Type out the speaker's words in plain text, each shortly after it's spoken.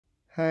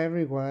Hi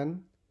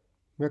everyone,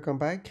 welcome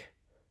back.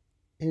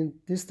 In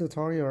this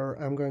tutorial,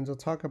 I'm going to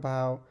talk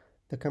about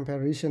the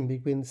comparison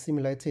between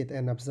simulated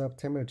and observed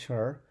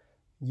temperature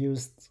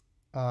used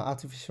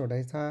artificial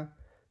data.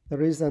 The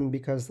reason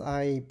because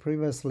I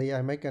previously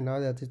make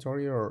another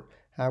tutorial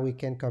how we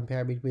can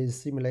compare between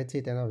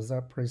simulated and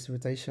observed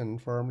precipitation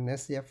from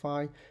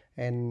SCF5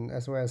 and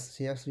as well as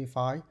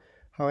CSV5.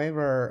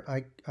 However,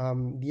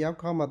 the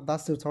outcome of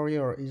that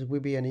tutorial will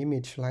be an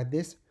image like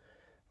this.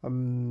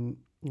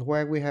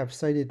 Where we have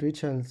shaded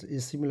regions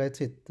is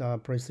simulated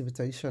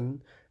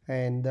precipitation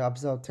and the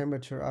observed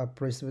temperature of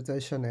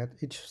precipitation at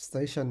each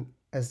station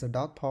as the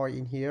dot point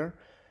in here.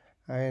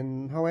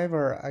 And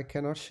however, I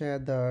cannot share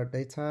the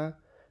data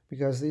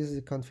because this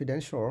is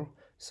confidential.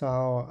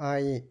 So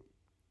I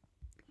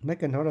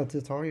make another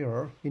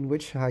tutorial in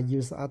which I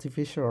use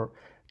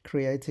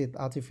created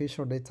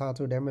artificial data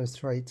to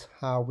demonstrate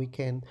how we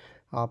can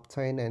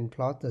obtain and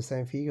plot the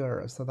same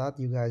figure so that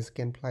you guys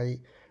can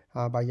play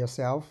by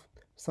yourself.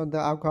 So the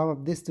outcome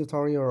of this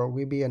tutorial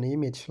will be an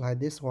image like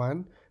this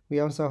one.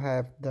 We also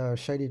have the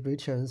shaded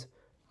regions.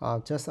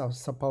 Just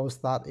suppose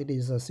that it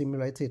is a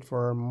simulated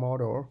for a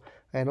model,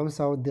 and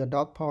also the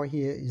dot point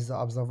here is the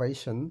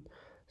observation.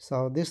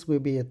 So this will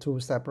be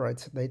two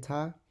separate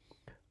data.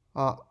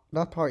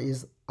 That point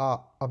is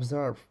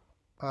observed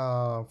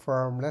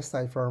from, let's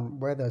say, from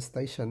weather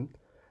station.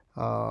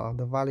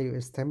 The value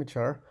is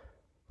temperature.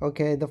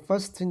 Okay, the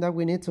first thing that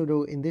we need to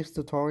do in this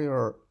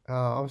tutorial,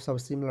 also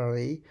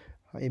similarly,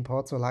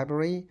 import a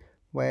library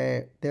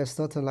where there's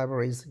certain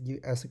libraries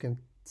as you can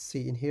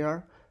see in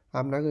here.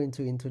 I'm not going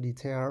to into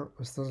detail.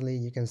 Certainly,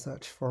 you can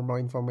search for more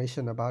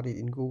information about it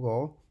in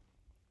Google.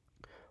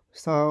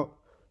 So,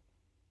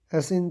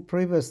 as in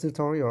previous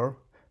tutorial,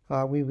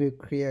 we will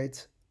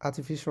create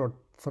artificial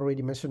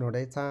three-dimensional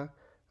data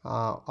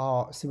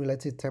or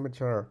simulated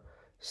temperature.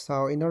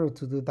 So in order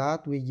to do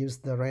that, we use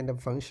the random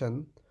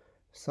function.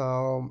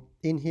 So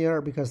in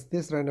here, because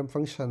this random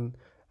function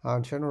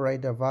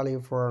generate a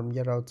value from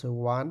 0 to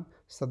 1,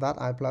 so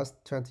that I plus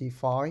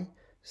 25.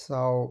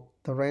 So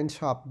the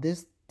range of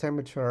this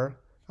temperature,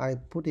 I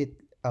put it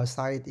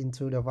aside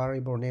into the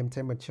variable named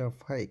temperature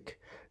fake.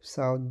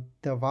 So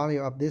the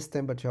value of this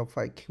temperature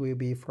fake will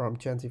be from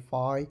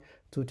 25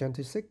 to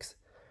 26.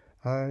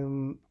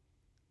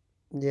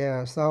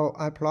 Yeah, so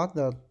I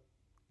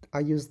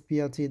used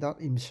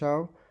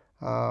plt.imshow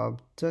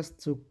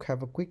just to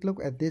have a quick look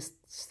at this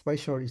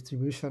spatial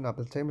distribution of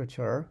the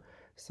temperature.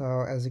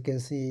 So as you can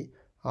see,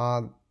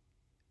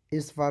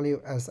 its value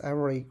as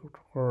every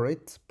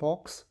grid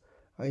box.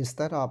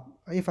 Instead of,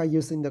 if I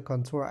using the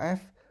contour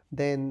F,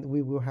 then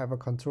we will have a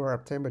contour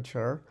of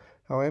temperature.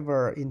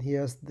 However, in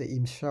here, the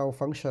imshow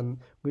function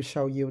will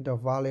show you the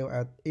value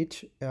at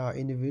each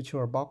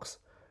individual box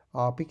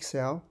or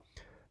pixel.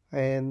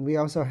 And we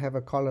also have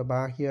a color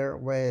bar here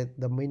where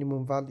the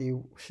minimum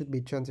value should be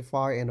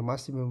 25 and the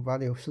maximum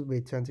value should be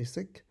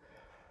 26.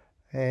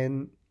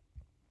 And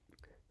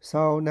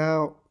so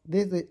now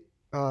this is,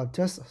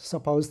 just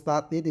suppose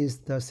that it is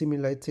the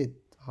simulated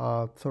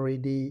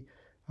 3D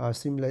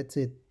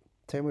simulated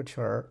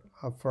temperature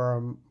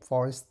from,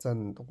 for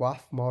instance,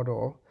 WRF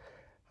model,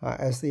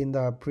 as in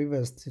the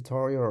previous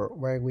tutorial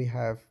where we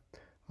have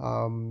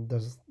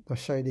the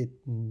shaded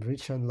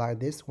region like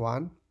this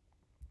one.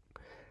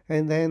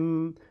 And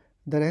then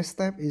the next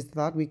step is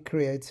that we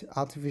create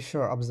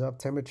artificial observed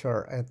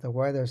temperature at the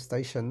weather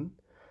station.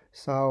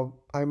 So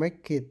I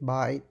make it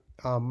by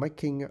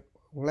making,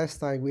 let's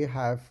say we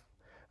have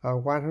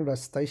 100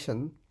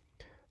 station,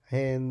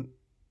 and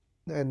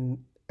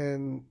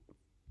and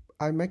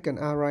I make an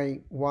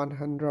array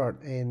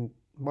 100 and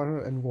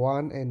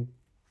 101 and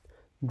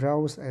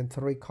rows and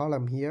 3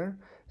 column here.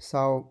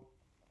 So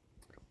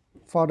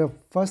for the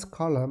first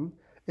column,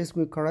 it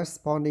will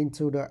corresponding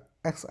to the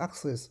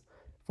x-axis.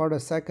 For the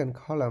second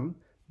column,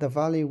 the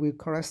value will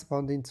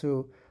corresponding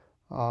to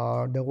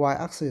the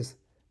y-axis,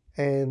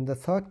 and the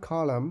third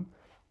column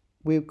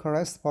will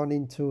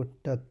corresponding to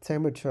the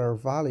temperature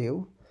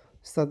value.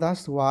 So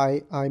that's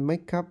why I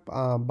make up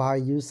by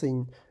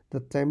using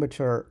the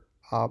temperature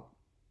of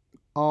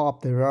all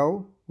of the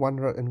row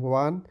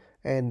 101,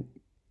 and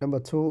number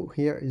 2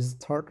 here is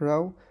third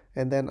row,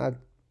 and then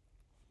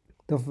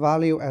the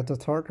value at the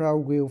third row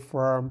will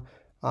from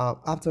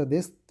after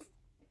this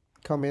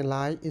command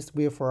line is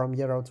will from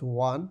 0 to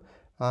 1,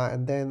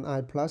 and then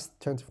I plus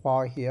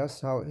 24 here,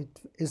 so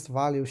its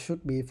value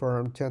should be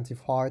from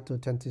 25 to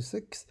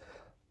 26.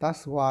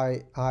 That's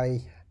why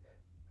I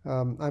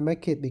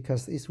make it,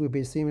 because it will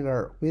be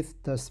similar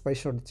with the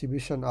spatial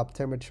distribution of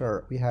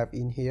temperature we have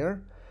in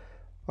here.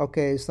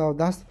 Okay, so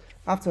that's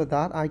after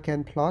that I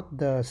can plot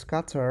the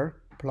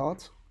scatter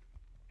plot.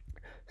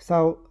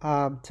 So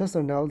just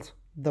a note,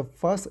 the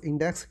first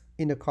index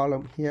in the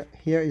column here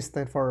is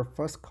stand for the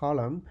first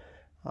column,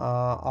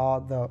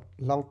 or the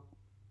long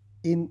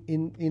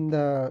in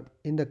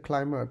the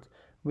climate.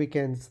 We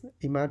can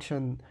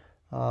imagine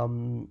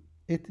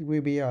it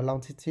will be a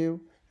longitude,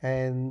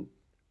 and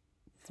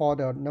for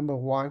the number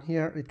 1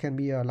 here it can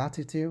be a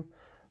latitude.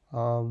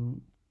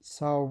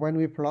 So when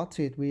we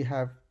plot it, we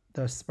have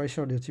the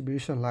spatial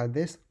distribution like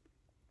this.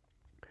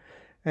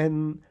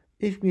 And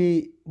if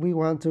we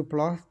want to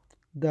plot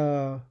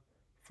the,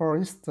 for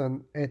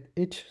instance, at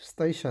each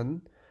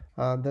station,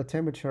 the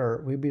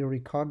temperature will be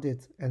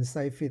recorded and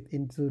save it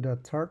into the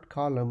third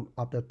column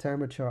of the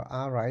temperature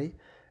array.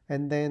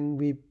 And then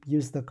we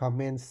use the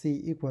command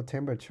C equal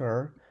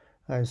temperature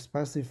and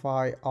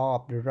specify all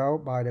of the row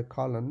by the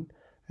column,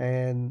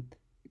 and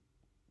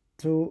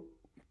to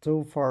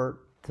for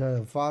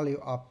the value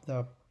of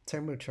the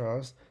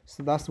temperatures.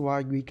 So that's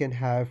why we can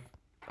have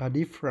a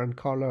different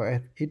color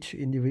at each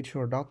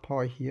individual dot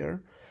point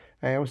here.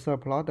 I also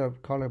plot the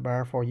color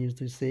bar for you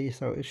to see,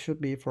 so it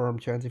should be from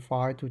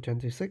 25 to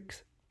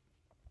 26.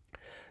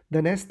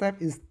 The next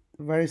step is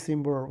very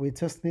simple. We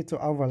just need to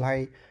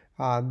overlay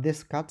this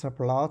scatter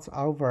plot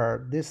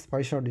over this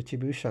spatial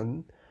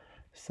distribution.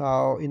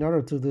 So in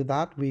order to do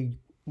that, we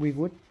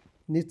would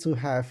need to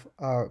have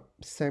a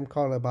same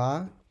color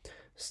bar.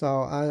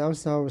 So I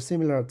also,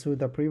 similar to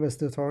the previous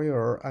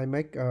tutorial, I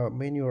make a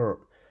manual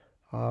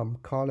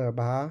color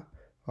bar,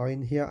 or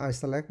in here I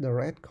select the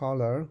red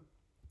color.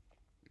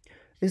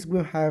 This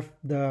will have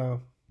the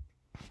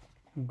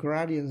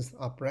gradients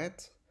of red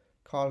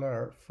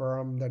color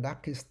from the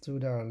darkest to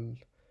the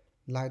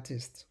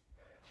lightest.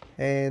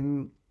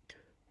 And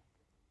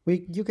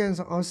you can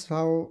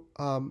also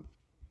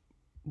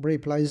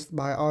replace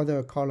by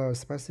other colors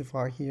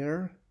specified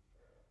here.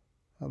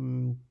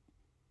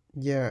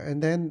 Yeah,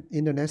 and then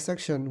in the next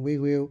section we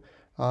will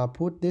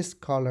put this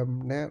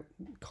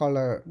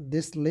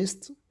this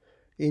list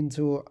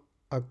into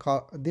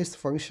this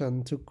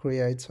function to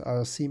create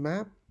a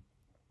CMap.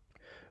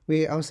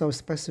 We also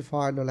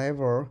specify the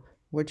level,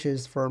 which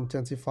is from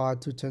 25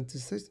 to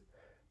 26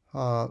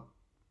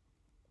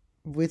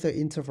 with the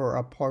interval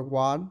of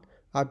 0.1.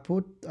 I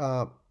put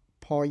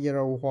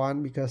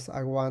 0.01 because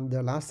I want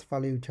the last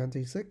value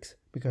 26,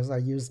 because I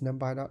use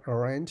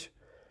numpy.orange.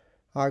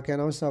 I can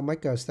also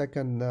make a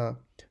second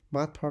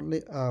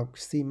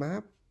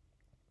CMap,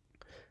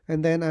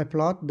 and then I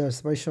plot the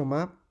spatial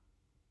map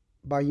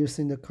by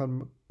using the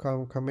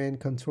command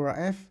Control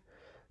F.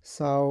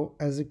 So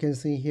as you can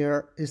see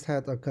here, it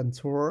had a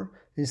contour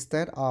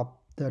instead of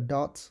the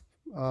dot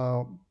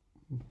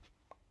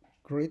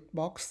grid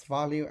box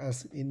value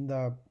as in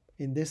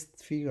this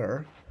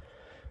figure.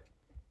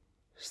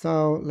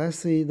 So let's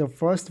see, the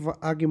first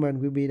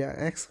argument will be the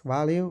x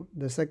value,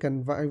 the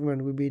second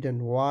argument will be the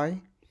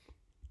y.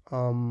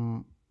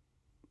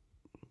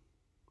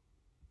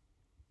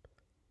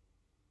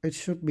 It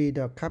should be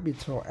the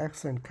capital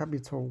X and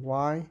capital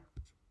Y.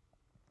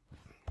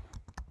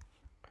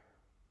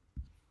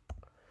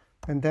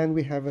 And then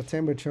we have a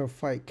temperature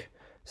fake.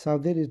 So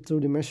this is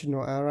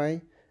two-dimensional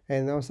array,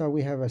 and also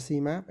we have a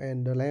CMap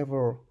and the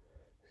level.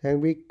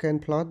 And we can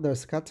plot the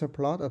scatter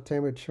plot of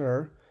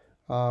temperature.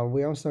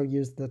 We also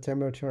use the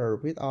temperature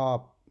with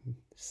our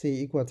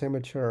C equal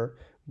temperature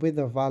with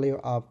the value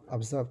of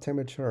observed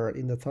temperature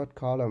in the third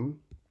column.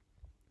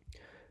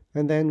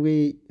 And then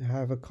we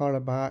have a color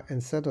bar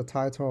and set a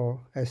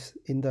title as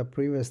in the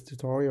previous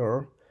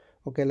tutorial.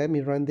 Okay, let me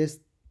run this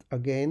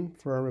again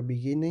from the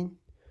beginning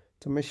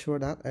to make sure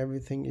that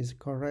everything is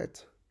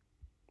correct.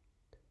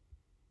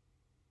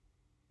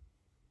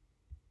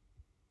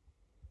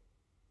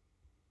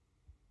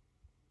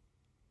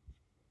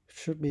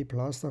 Should be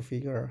plus the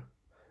figure.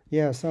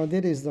 Yeah, so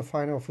this is the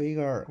final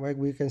figure where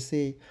we can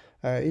see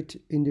each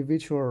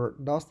individual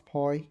dot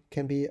point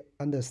can be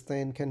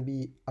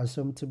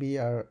assumed to be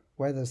a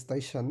weather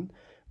station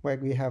where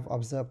we have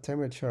observed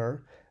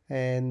temperature,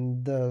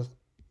 and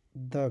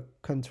the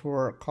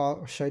contour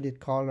shaded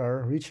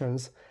color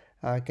regions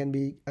can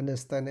be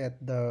understood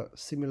at the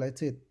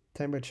simulated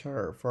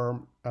temperature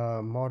from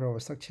a model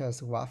such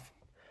as WRF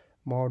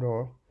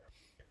model.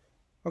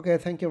 Okay,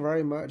 thank you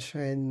very much,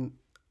 and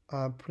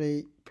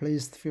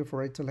please feel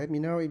free to let me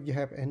know if you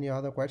have any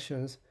other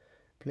questions.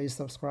 Please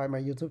subscribe my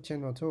YouTube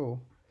channel too.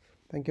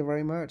 Thank you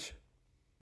very much.